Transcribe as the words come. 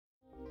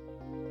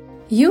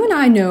You and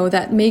I know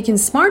that making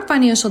smart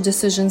financial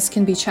decisions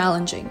can be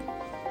challenging.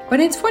 But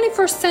in the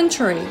 21st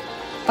century,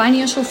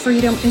 financial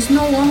freedom is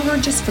no longer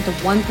just for the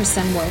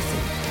 1%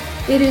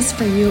 wealthy. It is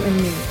for you and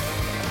me.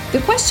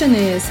 The question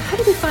is, how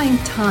do we find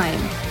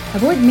time,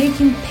 avoid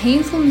making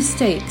painful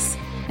mistakes,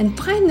 and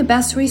find the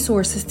best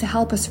resources to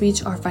help us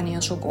reach our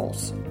financial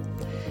goals?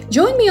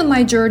 Join me on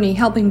my journey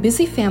helping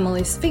busy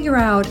families figure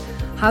out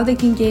how they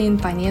can gain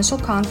financial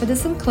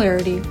confidence and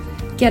clarity,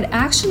 get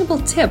actionable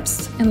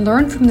tips, and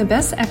learn from the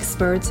best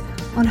experts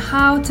on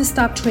how to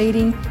stop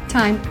trading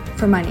time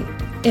for money.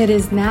 It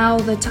is now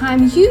the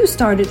time you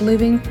started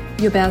living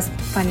your best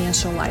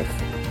financial life.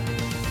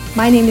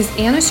 My name is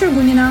Anna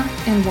Shergunina,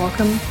 and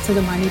welcome to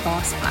the Money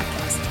Boss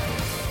Podcast.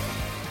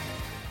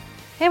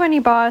 Hey Money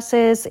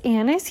Bosses,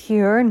 Anna's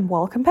here, and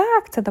welcome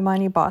back to the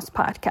Money Boss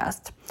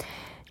Podcast.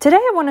 Today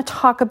I want to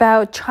talk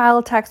about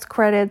child tax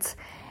credits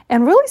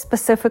and really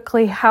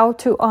specifically how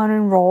to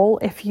unenroll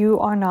if you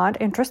are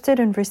not interested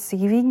in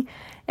receiving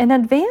an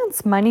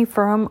advance money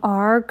from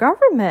our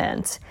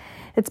government.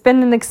 It's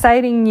been an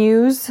exciting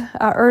news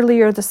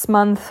earlier this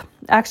month,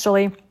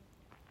 actually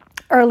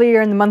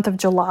earlier in the month of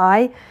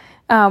July.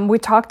 We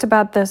talked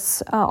about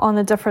this on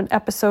a different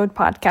episode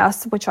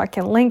podcast, which I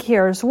can link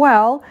here as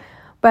well.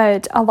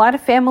 But a lot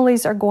of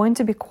families are going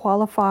to be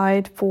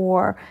qualified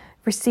for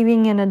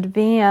receiving an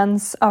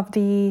advance of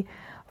the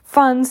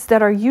funds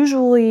that are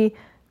usually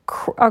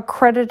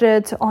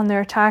credited on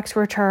their tax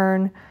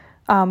return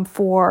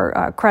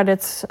for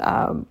credits.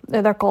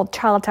 They're called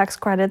child tax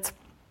credits,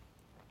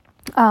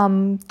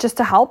 just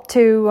to help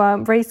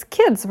to raise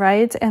kids,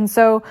 right? And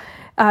so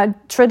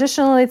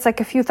traditionally, it's like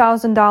a few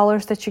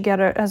 $1,000s that you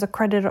get as a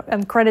credit,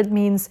 and credit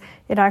means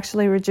it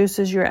actually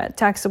reduces your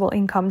taxable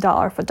income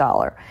dollar for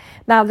dollar.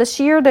 Now,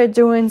 this year, they're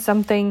doing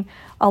something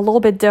a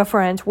little bit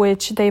different,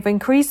 which they've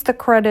increased the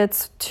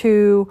credits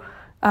to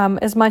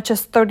as much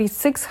as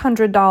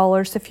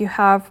 $3,600 if you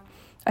have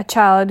a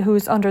child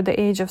who's under the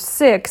age of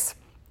 6,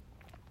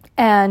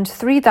 and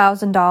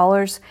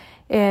 $3,000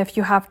 if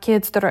you have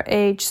kids that are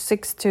aged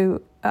 6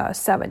 to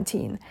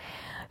 17.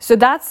 So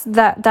that's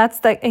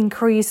the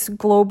increase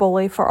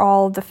globally for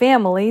all the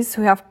families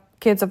who have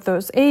kids of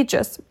those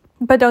ages.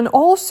 But then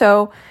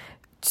also,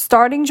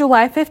 starting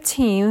July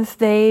 15th,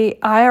 the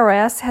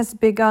IRS has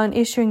begun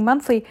issuing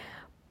monthly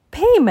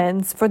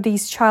payments for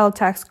these child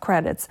tax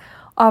credits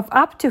of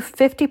up to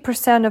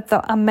 50% of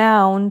the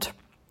amount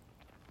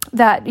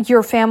that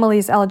your family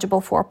is eligible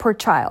for per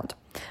child,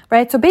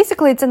 right? So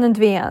basically it's an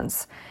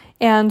advance.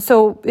 And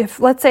so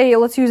let's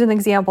use an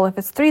example. If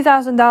it's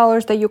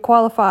 $3,000 that you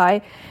qualify,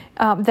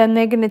 then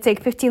they're going to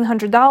take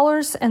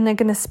 $1,500 and they're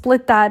going to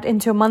split that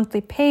into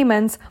monthly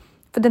payments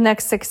for the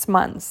next 6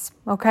 months,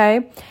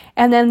 okay?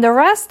 And then the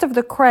rest of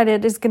the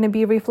credit is going to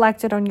be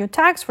reflected on your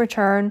tax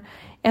return.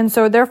 And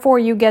so therefore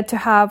you get to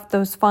have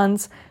those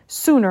funds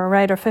sooner,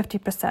 right? Or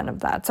 50% of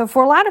that. So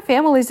for a lot of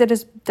families, it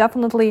is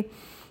definitely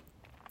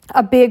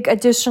a big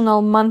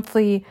additional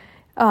monthly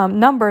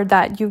number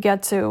that you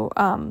get to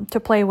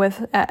play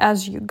with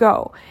as you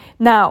go.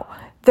 Now,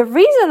 the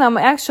reason I'm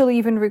actually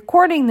even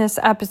recording this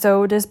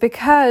episode is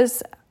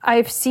because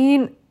I've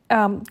seen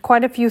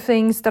quite a few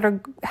things that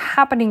are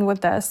happening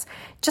with this.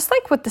 Just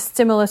like with the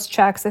stimulus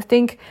checks, I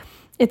think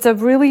it's a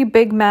really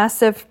big,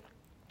 massive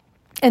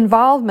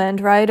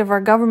involvement, right, of our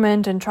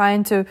government in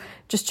trying to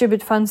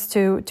distribute funds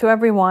to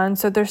everyone.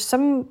 So there's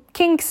some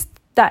kinks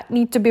that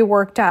need to be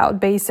worked out,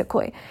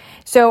 basically.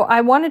 So I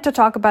wanted to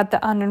talk about the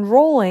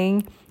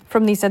unenrolling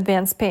from these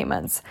advance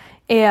payments.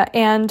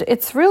 And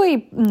it's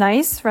really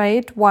nice,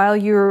 right, while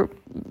you're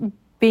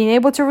being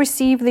able to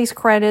receive these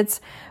credits,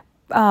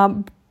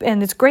 and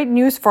it's great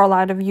news for a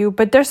lot of you,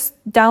 but there's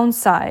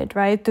downside,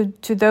 right,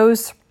 to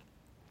those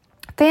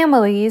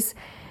families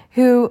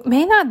who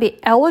may not be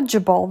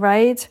eligible,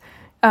 right,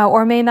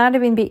 or may not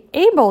even be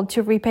able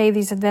to repay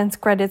these advance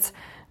credits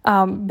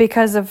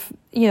because of,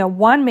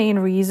 one main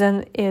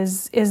reason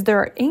is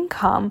their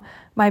income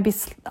might be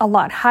a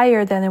lot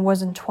higher than it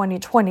was in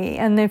 2020.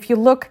 And if you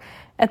look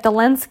at the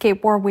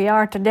landscape where we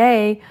are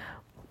today,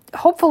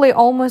 hopefully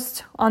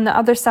almost on the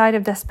other side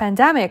of this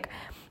pandemic,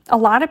 a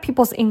lot of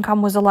people's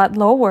income was a lot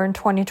lower in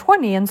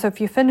 2020. And so if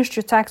you finished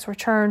your tax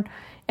return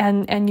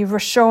and you were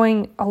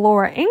showing a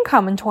lower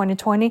income in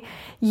 2020,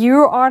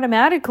 you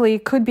automatically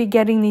could be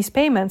getting these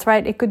payments,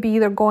 right? It could be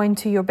either going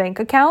to your bank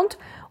account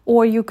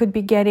or you could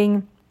be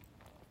getting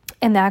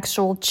an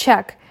actual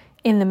check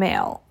in the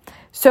mail.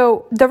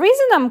 So the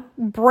reason I'm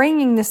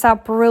bringing this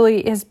up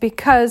really is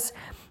because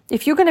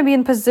if you're going to be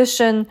in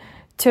position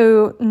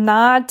to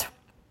not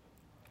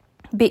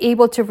be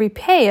able to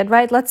repay it,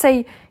 right? Let's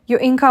say your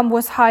income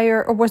was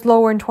higher or was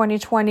lower in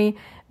 2020,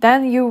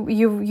 then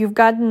you've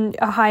gotten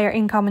a higher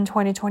income in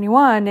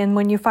 2021, and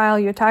when you file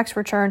your tax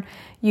return,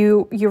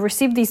 you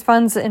receive these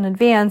funds in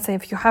advance.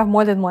 And if you have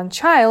more than one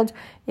child,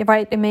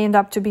 right, it may end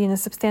up to be in a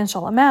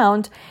substantial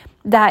amount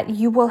that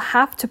you will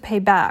have to pay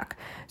back.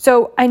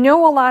 So I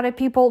know a lot of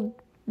people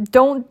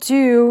don't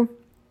do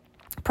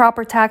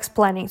proper tax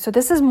planning. So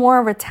this is more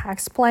of a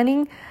tax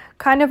planning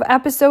kind of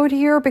episode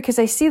here because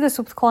I see this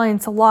with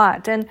clients a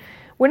lot. And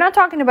we're not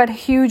talking about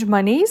huge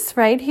monies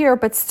right here,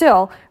 but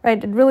still,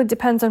 right, it really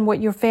depends on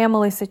what your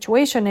family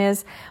situation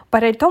is.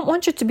 But I don't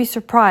want you to be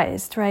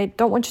surprised, right?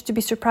 Don't want you to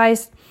be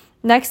surprised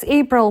next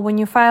April when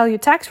you file your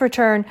tax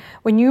return,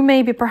 when you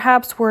maybe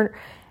perhaps were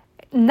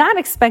not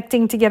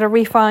expecting to get a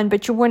refund,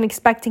 but you weren't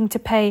expecting to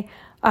pay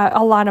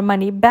a lot of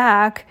money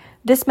back.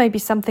 This may be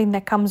something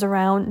that comes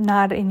around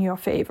not in your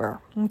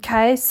favor,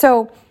 okay?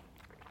 So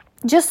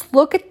just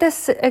look at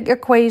this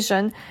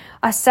equation,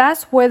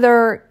 assess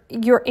whether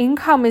your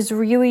income is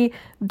really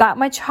that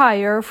much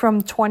higher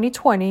from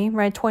 2020,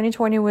 right?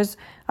 2020 was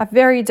a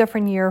very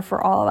different year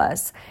for all of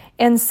us,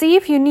 and see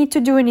if you need to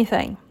do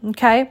anything,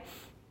 okay?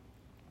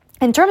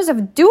 In terms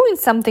of doing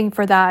something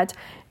for that,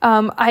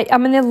 I'm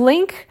going to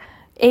link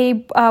a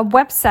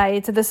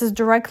website. This is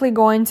directly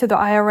going to the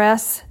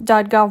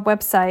irs.gov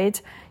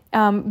website,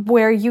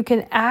 where you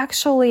can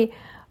actually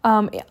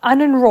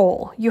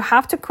unenroll. You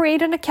have to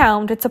create an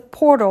account. It's a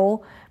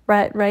portal,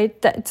 right?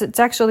 It's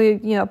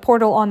actually a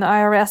portal on the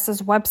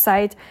IRS's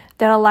website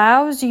that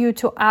allows you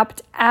to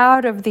opt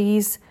out of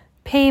these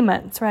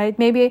payments, right?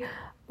 Maybe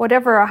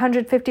whatever,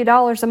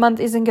 $150 a month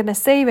isn't going to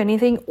save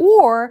anything.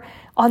 Or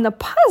on the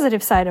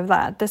positive side of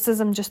that,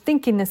 I'm just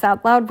thinking this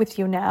out loud with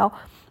you now.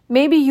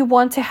 Maybe you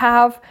want to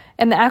have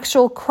an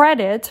actual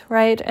credit,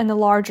 right, and a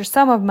larger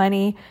sum of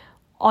money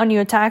on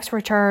your tax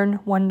return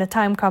when the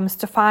time comes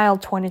to file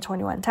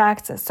 2021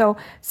 taxes. So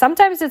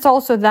sometimes it's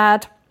also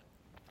that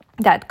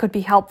could be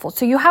helpful.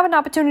 So you have an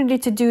opportunity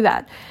to do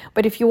that.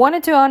 But if you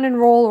wanted to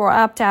unenroll or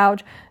opt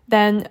out,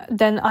 then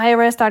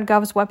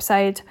irs.gov's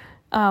website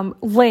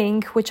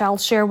link, which I'll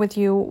share with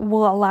you,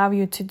 will allow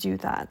you to do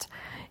that.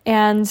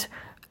 And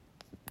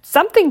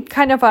something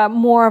kind of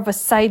more of a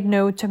side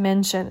note to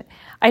mention.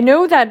 I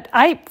know that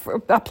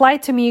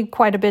applied to me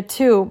quite a bit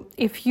too.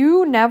 If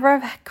you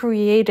never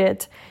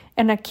created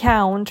an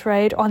account,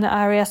 right, on the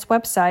IRS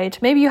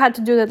website, maybe you had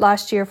to do that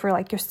last year for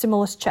like your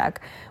stimulus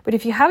check, but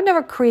if you have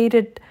never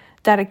created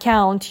that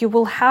account, you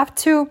will have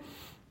to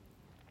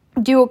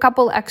do a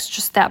couple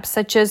extra steps,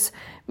 such as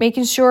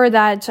making sure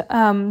that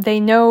they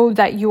know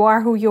that you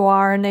are who you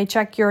are and they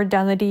check your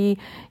identity.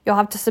 You'll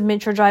have to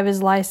submit your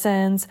driver's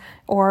license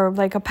or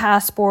like a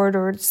passport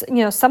or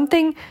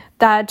something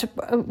that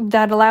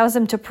allows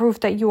them to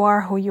prove that you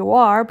are who you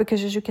are,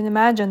 because as you can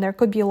imagine, there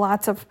could be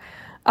lots of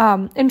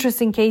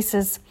interesting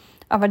cases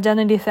of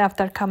identity theft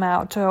that come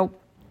out. So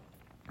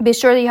be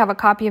sure that you have a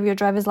copy of your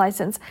driver's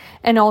license.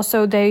 And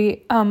also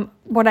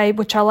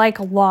which I like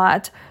a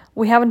lot,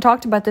 we haven't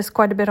talked about this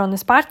quite a bit on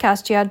this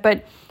podcast yet,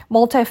 but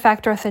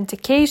multi-factor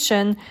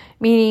authentication,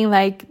 meaning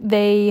like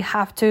they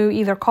have to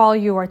either call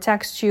you or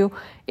text you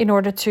in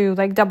order to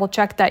like double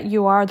check that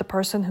you are the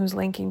person who's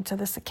linking to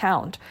this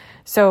account.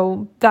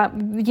 So that,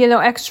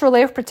 extra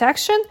layer of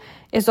protection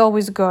is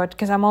always good,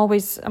 because I'm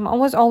always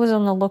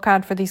on the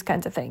lookout for these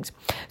kinds of things.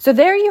 So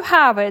there you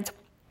have it.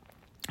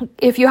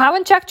 If you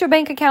haven't checked your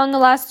bank account in the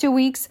last 2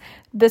 weeks,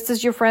 this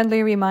is your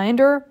friendly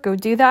reminder. Go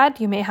do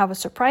that. You may have a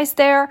surprise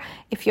there.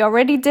 If you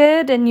already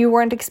did and you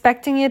weren't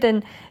expecting it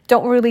and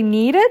don't really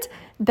need it,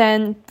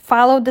 then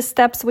follow the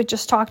steps we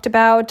just talked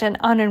about and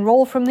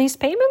unenroll from these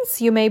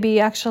payments. You may be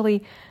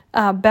actually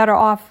better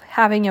off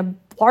having a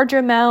larger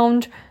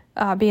amount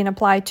being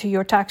applied to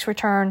your tax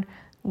return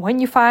when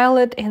you file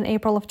it in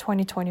April of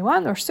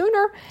 2021 or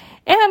sooner.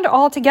 And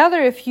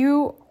altogether, if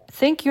you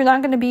think you're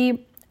not going to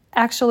be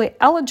actually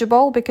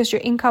eligible because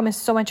your income is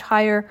so much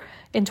higher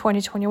in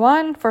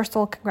 2021, first of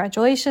all,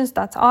 congratulations,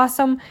 that's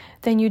awesome.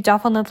 Then you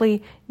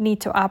definitely need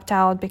to opt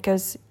out,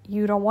 because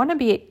you don't want to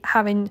be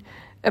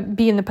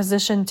in the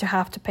position to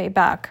have to pay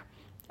back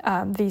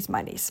these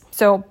monies.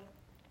 So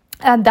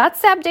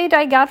that's the update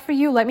I got for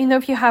you. Let me know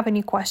if you have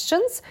any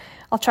questions.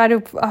 I'll try to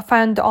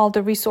find all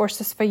the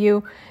resources for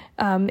you,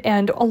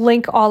 and I'll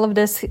link all of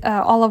this,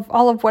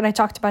 all of what I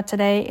talked about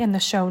today in the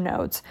show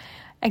notes.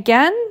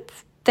 Again,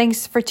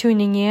 thanks for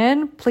tuning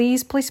in.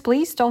 Please, please,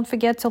 please don't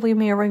forget to leave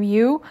me a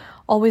review.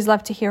 Always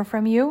love to hear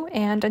from you.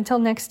 And until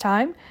next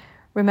time,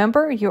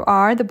 remember, you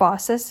are the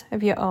bosses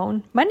of your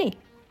own money.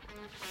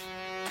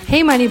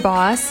 Hey, Money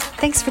Boss.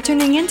 Thanks for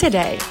tuning in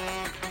today.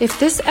 If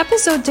this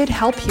episode did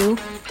help you,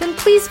 then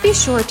please be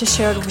sure to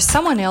share it with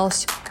someone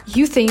else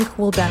you think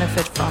will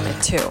benefit from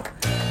it too.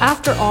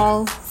 After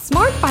all,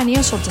 smart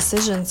financial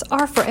decisions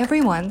are for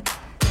everyone.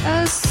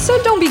 So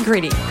don't be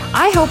greedy.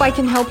 I hope I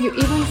can help you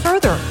even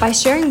further by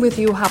sharing with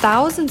you how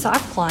thousands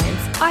of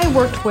clients I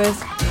worked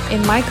with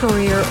in my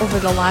career over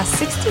the last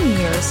 16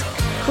 years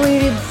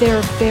created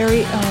their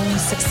very own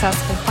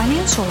successful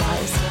financial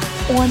lives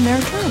on their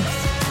terms.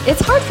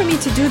 It's hard for me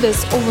to do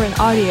this over an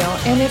audio,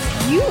 and if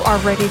you are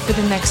ready for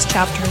the next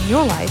chapter in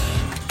your life,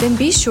 then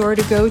be sure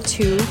to go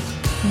to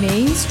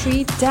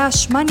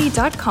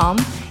mainstreet-money.com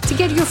to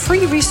get your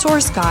free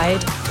resource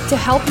guide to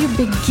help you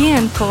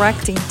begin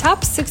correcting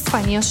top 6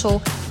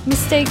 financial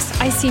mistakes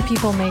I see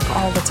people make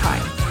all the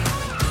time,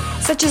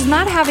 such as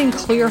not having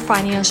clear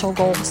financial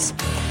goals,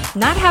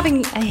 not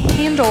having a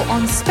handle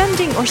on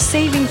spending or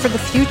saving for the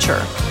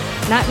future,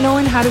 not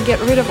knowing how to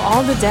get rid of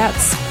all the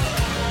debts,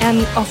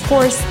 and of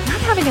course,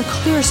 not having a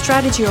clear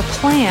strategy or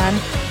plan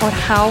on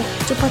how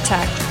to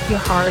protect your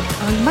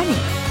hard-earned money.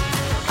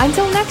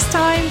 Until next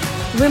time,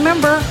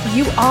 remember,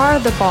 you are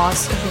the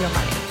boss of your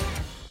money.